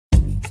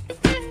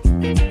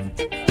Hey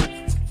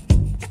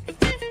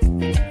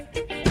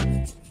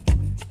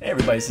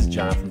everybody, this is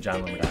John from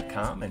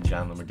JonLoomer.com and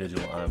Jon Loomer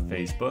Digital on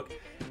Facebook.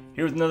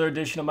 Here with another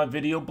edition of my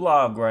video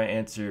blog where I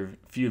answer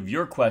a few of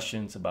your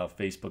questions about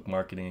Facebook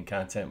marketing and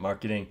content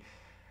marketing.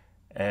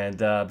 And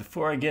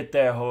before I get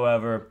there,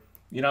 however,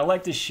 I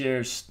like to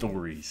share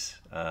stories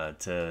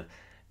to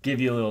give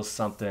you a little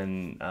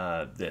something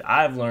that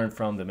I've learned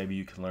from that maybe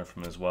you can learn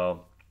from as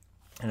well.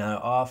 And I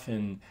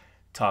often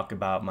talk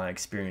about my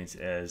experience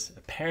as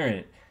a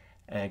parent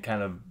and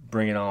kind of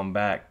bring it on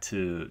back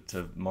to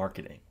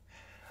marketing.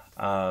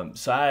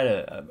 So I had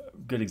a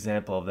good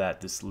example of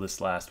that this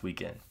last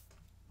weekend.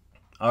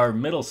 Our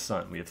middle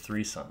son, we have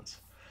 3 sons.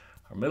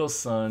 Our middle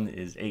son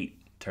is 8,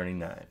 turning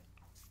 9.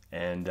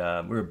 And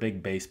we're a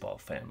big baseball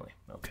family,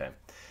 okay?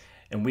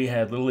 And we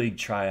had Little League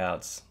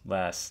tryouts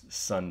last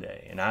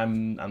Sunday. And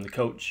I'm the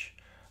coach.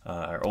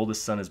 Our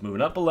oldest son is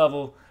moving up a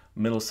level.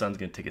 Middle son's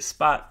going to take a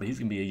spot, but he's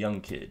going to be a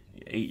young kid,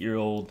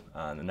 8-year-old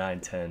on the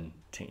 9-10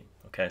 team.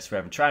 Okay, so we're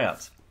having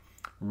tryouts.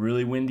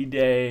 Really windy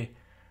day.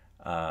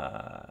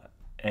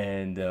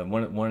 And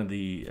one of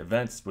the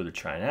events where they're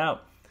trying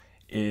out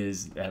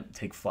is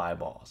take fly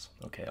balls,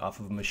 okay, off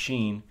of a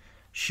machine,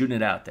 shooting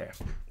it out there.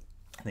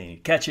 They need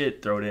to catch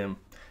it, throw it in.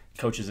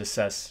 Coaches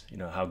assess,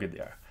 how good they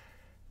are.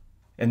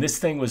 And this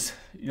thing was,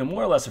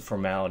 more or less a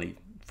formality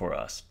for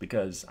us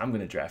because I'm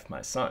going to draft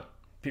my son,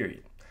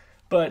 period.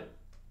 But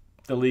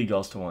the league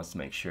also wants to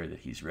make sure that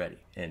he's ready.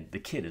 And the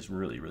kid is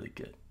really, really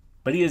good.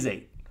 But he is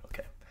 8,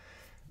 okay.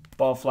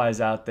 Ball flies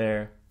out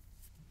there,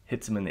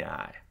 hits him in the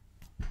eye.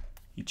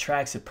 He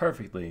tracks it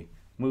perfectly,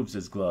 moves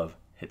his glove,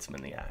 hits him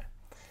in the eye.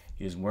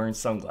 He was wearing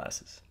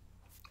sunglasses.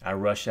 I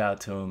rush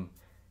out to him.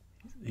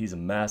 He's a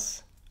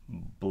mess,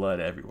 blood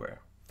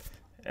everywhere.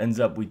 Ends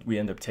up, we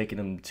end up taking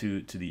him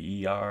to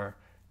the ER,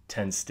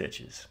 10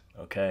 stitches,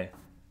 okay?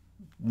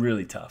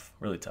 Really tough,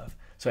 really tough.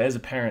 So as a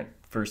parent,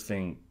 first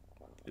thing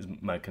is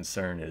my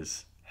concern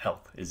is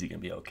health. Is he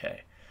going to be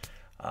okay?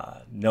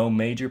 No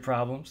major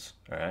problems,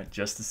 all right?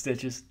 Just the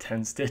stitches,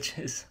 10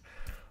 stitches.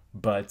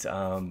 But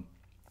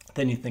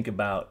then you think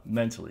about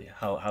mentally,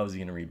 how is he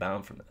going to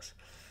rebound from this?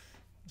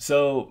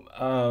 So,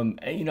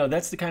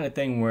 that's the kind of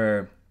thing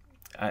where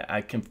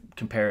I can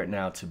compare it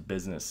now to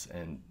business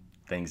and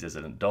things as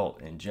an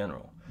adult in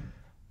general.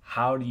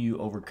 How do you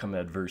overcome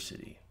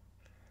adversity?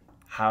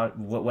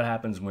 What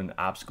happens when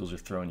obstacles are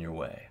thrown your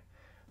way?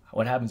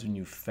 What happens when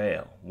you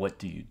fail? What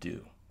do you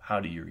do? How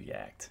do you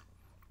react?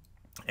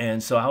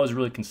 And so I was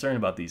really concerned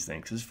about these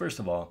things because, first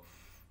of all,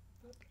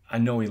 I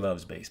know he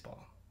loves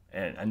baseball,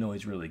 and I know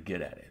he's really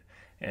good at it.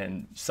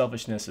 And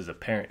selfishness as a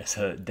parent, as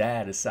a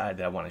dad aside,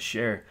 that I want to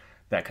share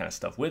that kind of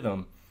stuff with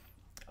him.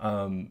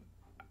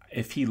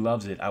 If he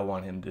loves it, I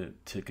want him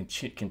to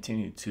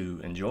continue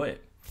to enjoy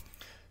it.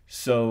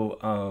 So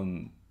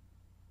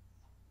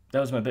that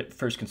was my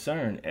first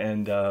concern.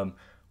 And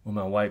when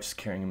my wife's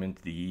carrying him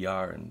into the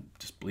ER and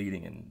just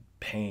bleeding and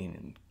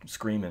pain and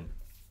screaming,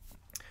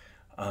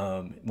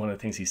 one of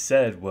the things he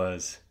said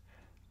was,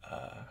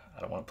 I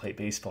don't want to play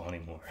baseball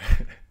anymore.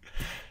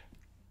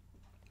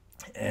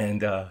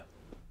 And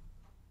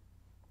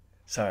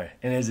sorry.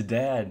 And as a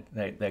dad,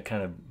 that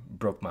kind of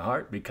broke my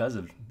heart because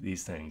of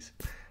these things.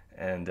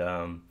 And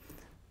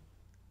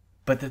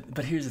but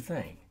here's the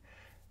thing.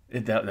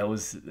 That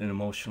was an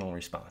emotional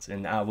response.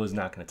 And I was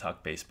not going to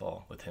talk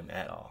baseball with him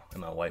at all.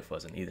 And my wife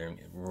wasn't either.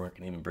 We weren't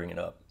going to even bring it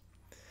up.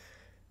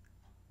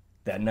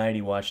 That night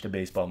he watched a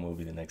baseball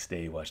movie. The next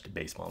day he watched a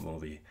baseball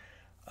movie.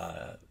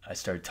 I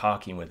started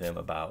talking with him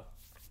about,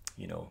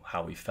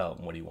 how he felt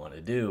and what he wanted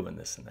to do and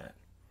this and that.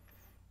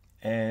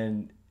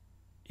 And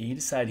he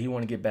decided he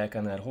wanted to get back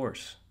on that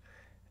horse.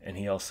 And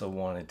he also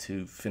wanted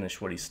to finish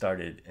what he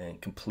started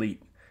and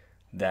complete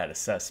that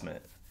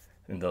assessment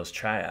and those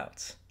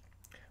tryouts,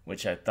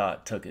 which I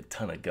thought took a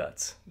ton of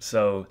guts.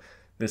 So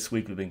this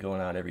week we've been going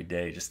out every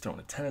day, just throwing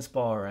a tennis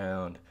ball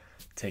around,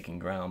 taking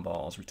ground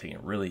balls. We're taking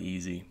it really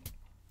easy,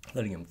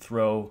 letting him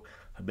throw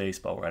a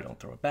baseball where I don't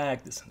throw it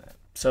back, this and that.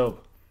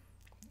 So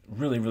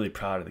really, really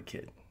proud of the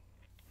kid.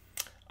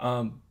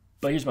 But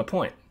here's my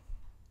point.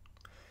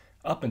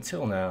 Up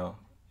until now,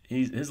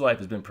 his life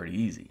has been pretty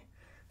easy.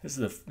 This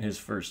is his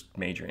first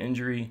major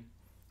injury.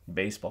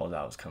 Baseball has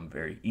always come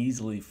very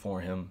easily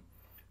for him.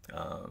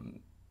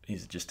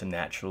 He's just a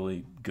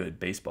naturally good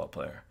baseball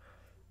player.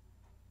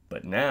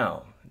 But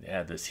now they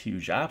have this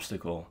huge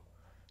obstacle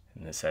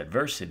and this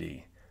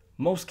adversity.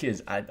 Most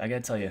kids, I got to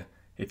tell you,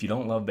 if you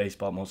don't love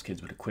baseball, most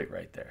kids would have quit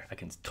right there. I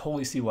can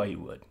totally see why you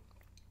would.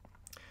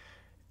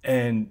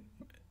 And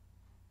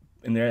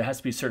there has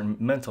to be a certain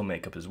mental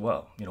makeup as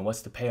well.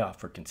 What's the payoff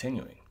for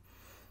continuing?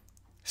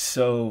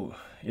 So,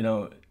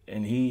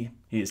 and he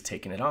is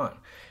taking it on.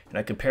 And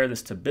I compare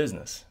this to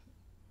business.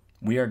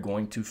 We are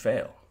going to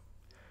fail.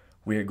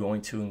 We are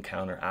going to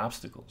encounter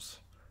obstacles.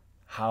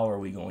 How are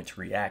we going to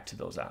react to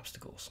those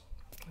obstacles?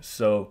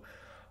 So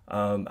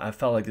I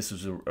felt like this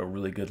was a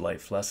really good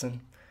life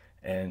lesson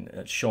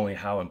and showing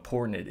how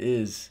important it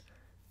is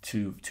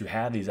to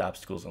have these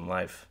obstacles in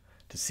life,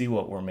 to see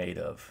what we're made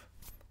of.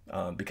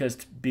 Because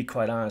to be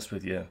quite honest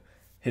with you,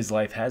 his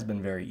life has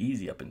been very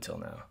easy up until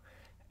now.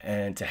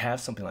 And to have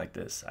something like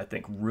this, I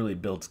think really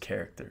builds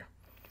character.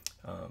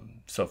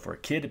 So for a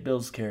kid, it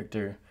builds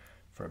character.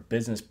 For a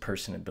business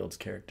person, it builds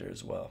character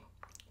as well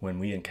when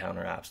we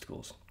encounter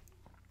obstacles.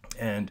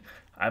 And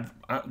I've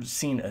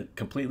seen a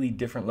completely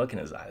different look in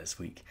his eye this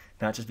week.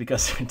 Not just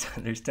because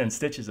there's 10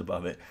 stitches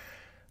above it.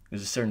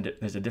 There's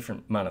a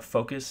different amount of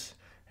focus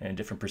and a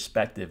different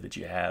perspective that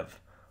you have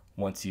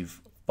once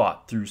you've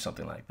fought through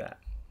something like that.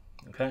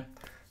 Okay,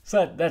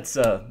 so that's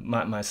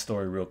my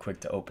story real quick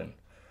to open.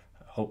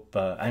 I hope,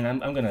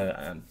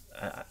 and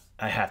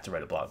I have to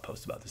write a blog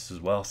post about this as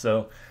well,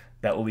 so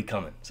that will be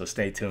coming. So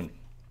stay tuned.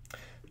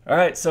 All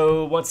right,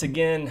 so once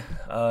again,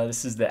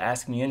 this is the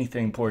Ask Me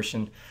Anything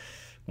portion.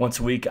 Once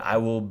a week, I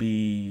will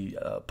be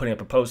putting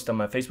up a post on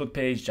my Facebook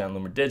page, Jon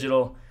Loomer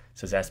Digital. It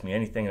says Ask Me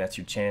Anything, and that's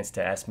your chance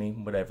to ask me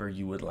whatever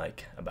you would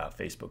like about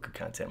Facebook or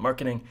content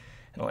marketing,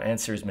 and I'll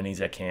answer as many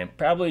as I can.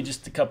 Probably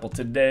just a couple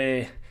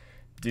today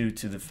due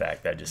to the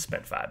fact that I just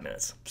spent 5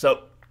 minutes.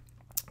 So,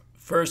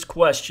 first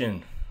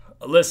question,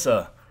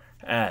 Alyssa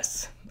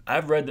asks,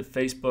 I've read that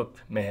Facebook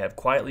may have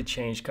quietly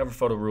changed cover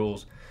photo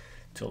rules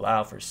to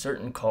allow for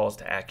certain calls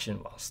to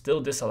action while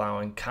still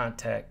disallowing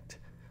contact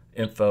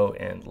info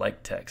and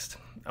like text.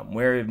 I'm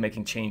wary of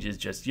making changes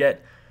just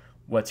yet.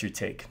 What's your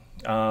take?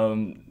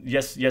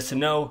 Yes and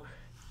no.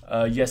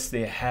 Yes,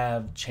 they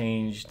have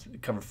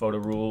changed cover photo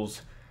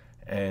rules,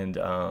 and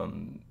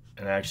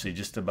actually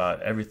just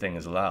about everything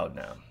is allowed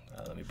now.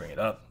 Let me bring it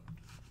up.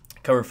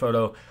 Cover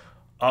photo.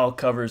 All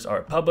covers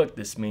are public.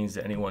 This means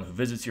that anyone who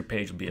visits your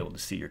page will be able to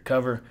see your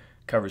cover.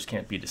 Covers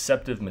can't be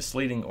deceptive,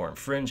 misleading, or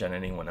infringe on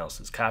anyone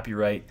else's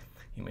copyright.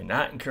 You may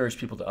not encourage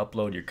people to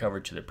upload your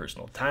cover to their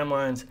personal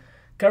timelines.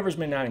 Covers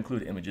may not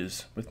include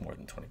images with more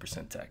than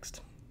 20%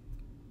 text.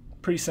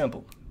 Pretty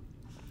simple.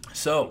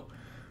 So,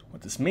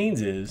 what this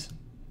means is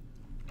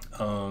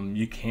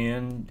you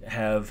can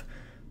have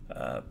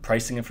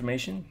pricing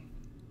information.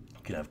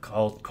 You can have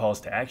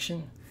calls to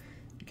action.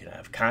 You can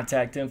have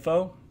contact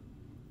info.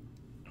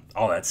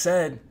 All that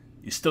said,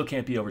 you still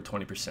can't be over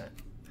 20%.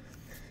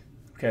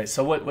 Okay,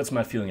 so what's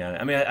my feeling on it?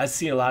 I mean, I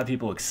see a lot of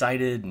people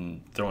excited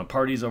and throwing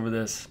parties over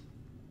this.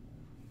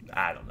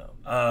 I don't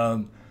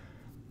know.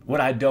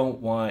 What I don't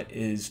want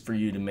is for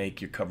you to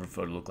make your cover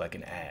photo look like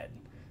an ad.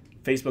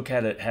 Facebook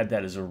had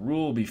that as a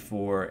rule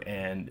before,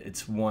 and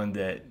it's one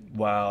that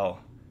while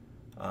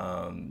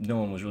no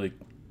one was really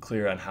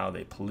clear on how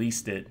they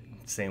policed it,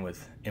 same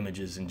with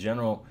images in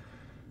general,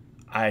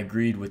 I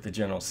agreed with the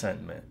general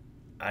sentiment.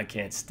 I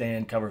can't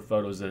stand cover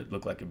photos that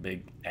look like a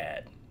big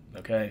ad,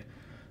 okay?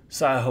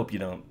 So I hope you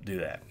don't do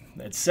that.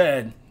 That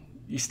said,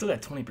 you still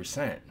got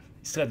 20%. You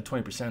still got the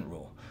 20%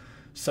 rule.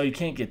 So you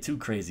can't get too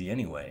crazy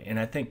anyway. And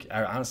I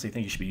honestly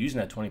think you should be using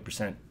that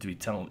 20% to be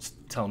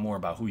telling more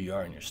about who you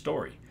are in your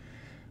story.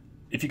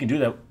 If you can do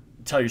that,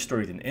 tell your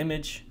story with an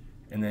image,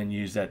 and then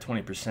use that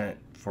 20%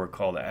 for a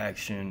call to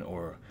action.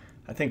 Or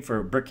I think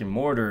for brick and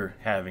mortar,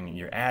 having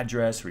your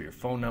address or your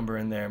phone number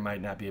in there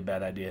might not be a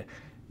bad idea.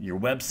 Your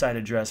website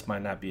address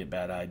might not be a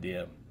bad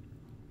idea.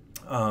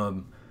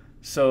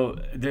 So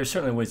there's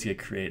certainly ways to get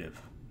creative.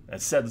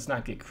 That said, let's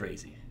not get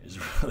crazy is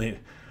really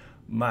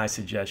my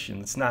suggestion.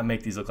 Let's not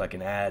make these look like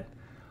an ad.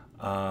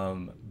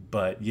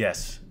 But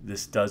yes,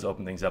 this does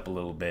open things up a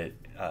little bit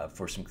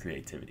for some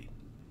creativity.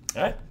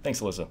 All right,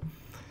 thanks, Alyssa.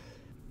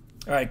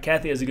 All right,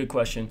 Kathy has a good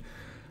question.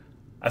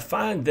 I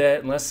find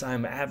that unless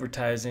I'm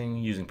advertising,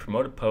 using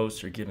promoted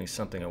posts, or giving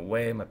something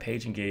away, my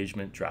page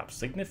engagement drops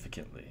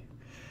significantly.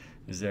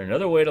 Is there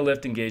another way to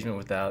lift engagement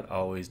without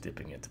always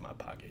dipping into my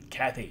pocket?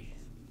 Kathy,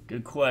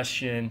 good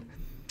question.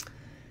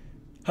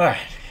 All right,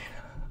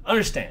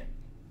 understand.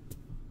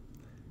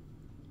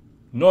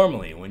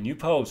 Normally, when you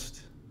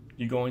post,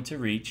 you're going to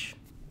reach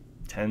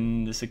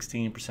 10 to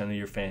 16% of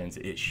your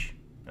fans-ish,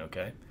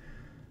 okay?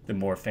 The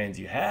more fans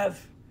you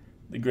have,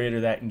 the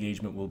greater that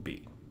engagement will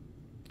be.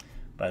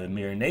 By the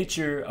mere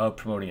nature of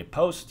promoting a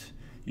post,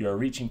 you are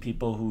reaching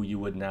people who you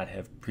would not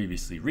have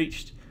previously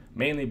reached,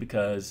 mainly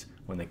because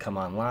when they come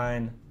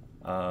online,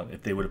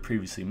 if they would have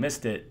previously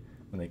missed it,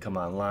 when they come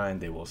online,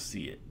 they will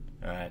see it.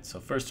 All right. So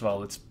first of all,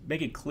 let's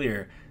make it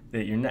clear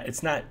that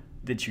it's not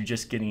that you're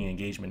just getting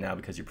engagement now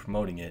because you're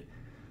promoting it.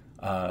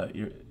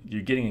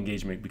 You're getting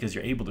engagement because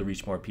you're able to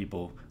reach more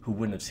people who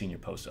wouldn't have seen your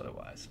post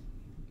otherwise.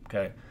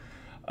 Okay.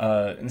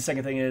 And the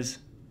second thing is,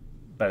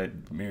 by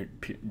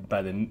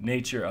the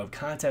nature of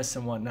contests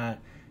and whatnot,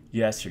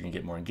 yes, you're gonna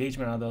get more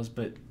engagement on those,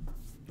 but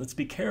let's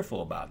be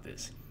careful about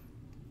this.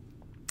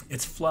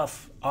 It's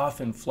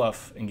often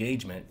fluff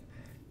engagement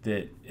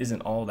that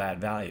isn't all that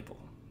valuable,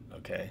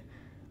 okay?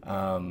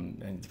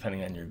 And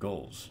depending on your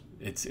goals,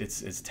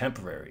 it's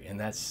temporary, and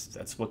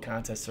that's what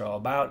contests are all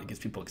about. It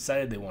gets people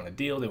excited. They want a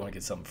deal. They want to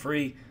get something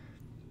free.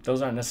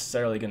 Those aren't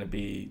necessarily going to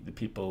be the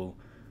people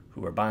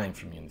who are buying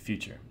from you in the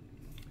future.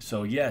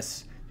 So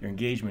yes, your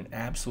engagement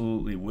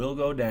absolutely will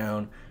go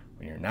down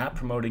when you're not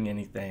promoting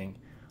anything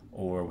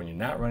or when you're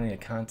not running a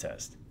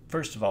contest.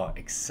 First of all,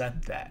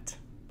 accept that.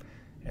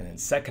 And then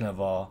second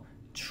of all,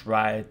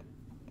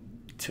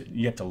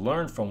 you have to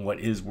learn from what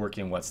is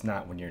working and what's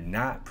not when you're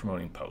not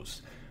promoting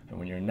posts. and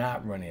when you're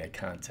not running a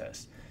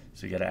contest.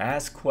 So you got to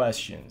ask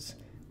questions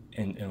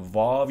and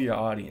involve your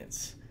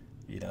audience.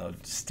 You know,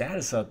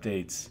 status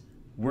updates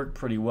work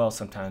pretty well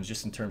sometimes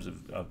just in terms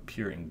of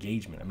pure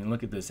engagement. I mean,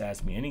 look at this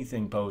Ask Me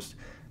Anything post.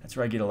 That's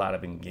where I get a lot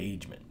of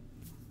engagement.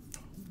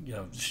 You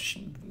know,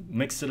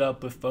 mix it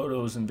up with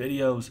photos and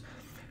videos.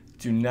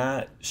 Do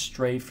not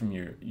stray from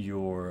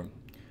your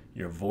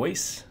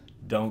voice.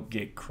 Don't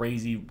get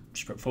crazy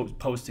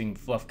posting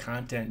fluff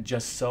content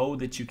just so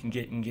that you can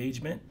get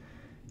engagement.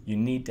 You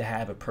need to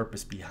have a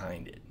purpose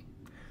behind it.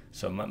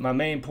 So my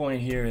main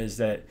point here is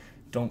that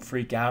don't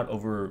freak out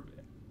over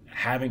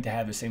having to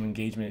have the same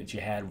engagement that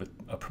you had with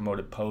a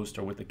promoted post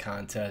or with a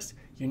contest.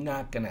 You're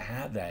not going to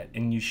have that,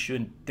 and you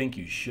shouldn't think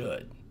you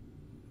should.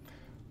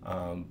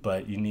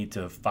 But you need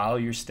to follow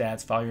your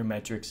stats, follow your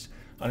metrics,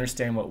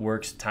 understand what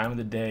works, time of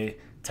the day,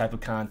 type of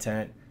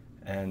content,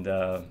 and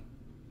go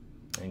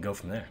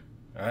from there.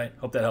 All right,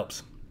 hope that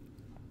helps.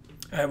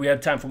 All right, we have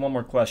time for one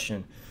more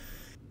question.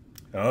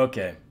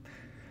 Okay.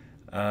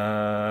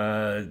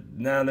 Now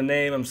the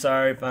name, I'm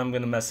sorry if I'm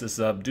going to mess this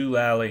up,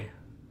 Doolally.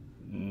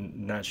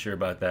 Not sure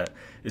about that.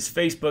 Is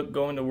Facebook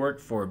going to work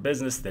for a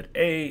business that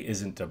A,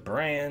 isn't a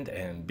brand,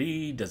 and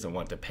B, doesn't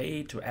want to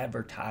pay to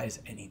advertise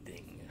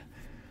anything?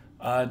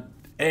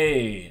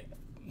 A,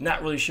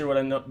 not really sure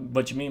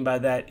what you mean by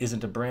that.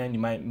 Isn't a brand. You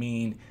might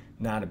mean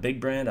not a big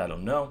brand. I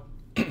don't know.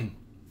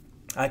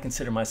 I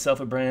consider myself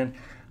a brand.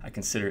 I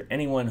consider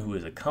anyone who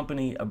is a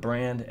company a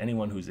brand.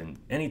 Anyone who's in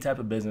any type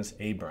of business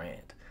a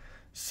brand.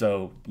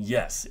 So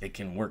yes, it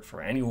can work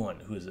for anyone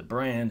who is a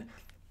brand.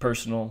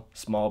 Personal,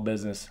 small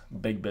business,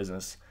 big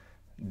business,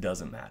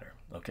 doesn't matter.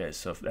 Okay,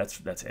 so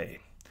that's A.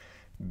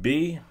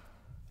 B,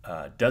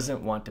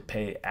 doesn't want to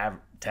pay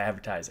to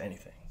advertise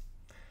anything.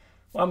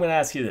 Well, I'm going to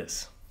ask you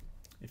this.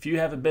 If you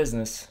have a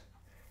business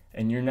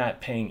and you're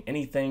not paying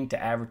anything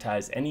to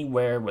advertise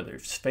anywhere, whether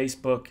it's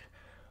Facebook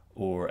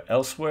or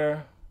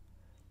elsewhere,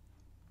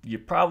 you're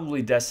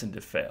probably destined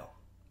to fail.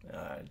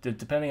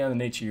 Depending on the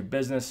nature of your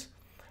business,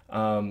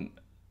 I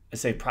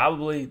say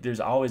probably. There's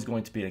always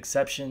going to be an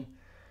exception.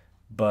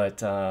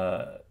 But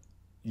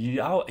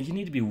you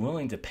need to be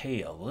willing to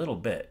pay a little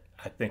bit,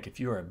 I think, if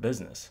you're a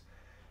business,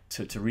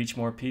 to reach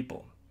more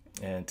people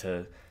and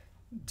to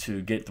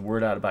get the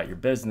word out about your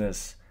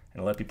business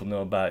and let people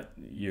know about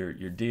your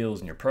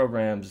deals and your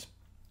programs,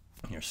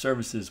 your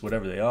services,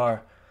 whatever they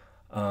are.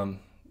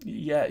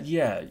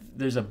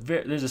 There's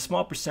a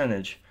small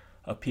percentage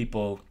of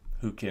people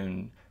who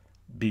can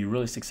be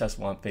really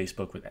successful on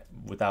Facebook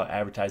without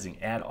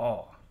advertising at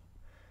all.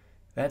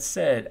 That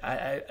said,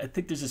 I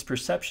think there's this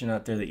perception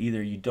out there that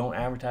either you don't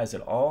advertise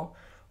at all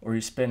or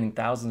you're spending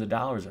thousands of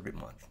dollars every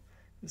month.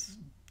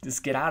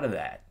 Just get out of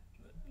that.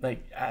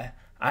 Like, I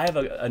have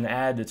an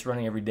ad that's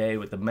running every day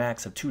with a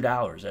max of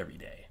 $2 every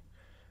day.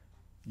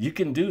 You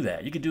can do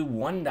that. You can do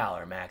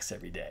 $1 max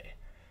every day.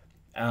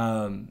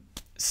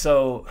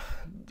 So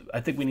I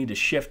think we need to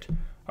shift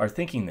our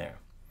thinking there.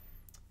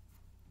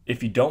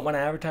 If you don't want to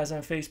advertise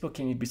on Facebook,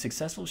 can you be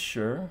successful?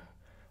 Sure.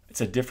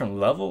 It's a different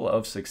level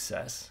of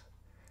success.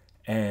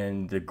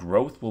 And the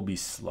growth will be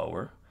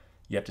slower.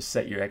 You have to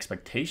set your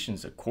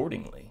expectations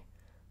accordingly,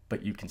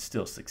 but you can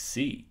still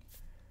succeed.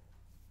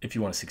 If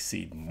you want to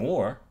succeed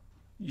more,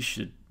 you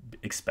should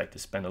expect to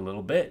spend a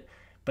little bit.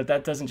 But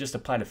that doesn't just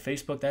apply to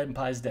Facebook. That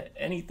applies to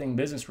anything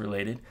business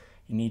related.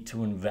 You need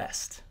to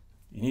invest.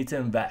 You need to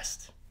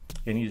invest.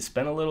 You need to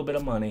spend a little bit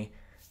of money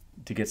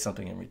to get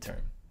something in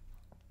return.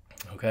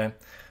 Okay?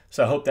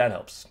 So I hope that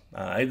helps.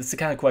 It's the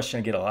kind of question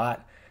I get a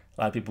lot.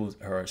 A lot of people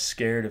who are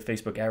scared of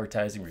Facebook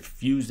advertising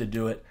refuse to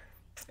do it,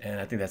 and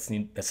I think that's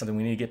something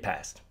we need to get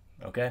past.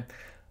 Okay,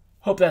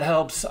 hope that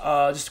helps.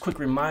 Just a quick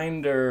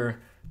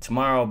reminder: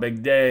 tomorrow,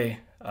 big day,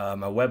 my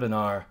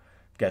webinar.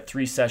 I've got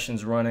 3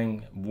 sessions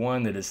running.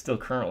 One that is still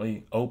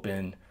currently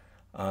open.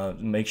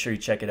 Make sure you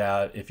check it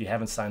out. If you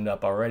haven't signed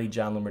up already,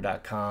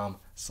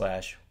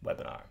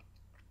 jonloomer.com/webinar.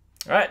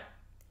 All right.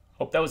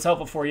 Hope that was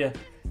helpful for you.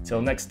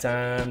 Till next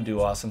time, do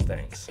awesome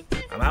things.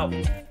 I'm out.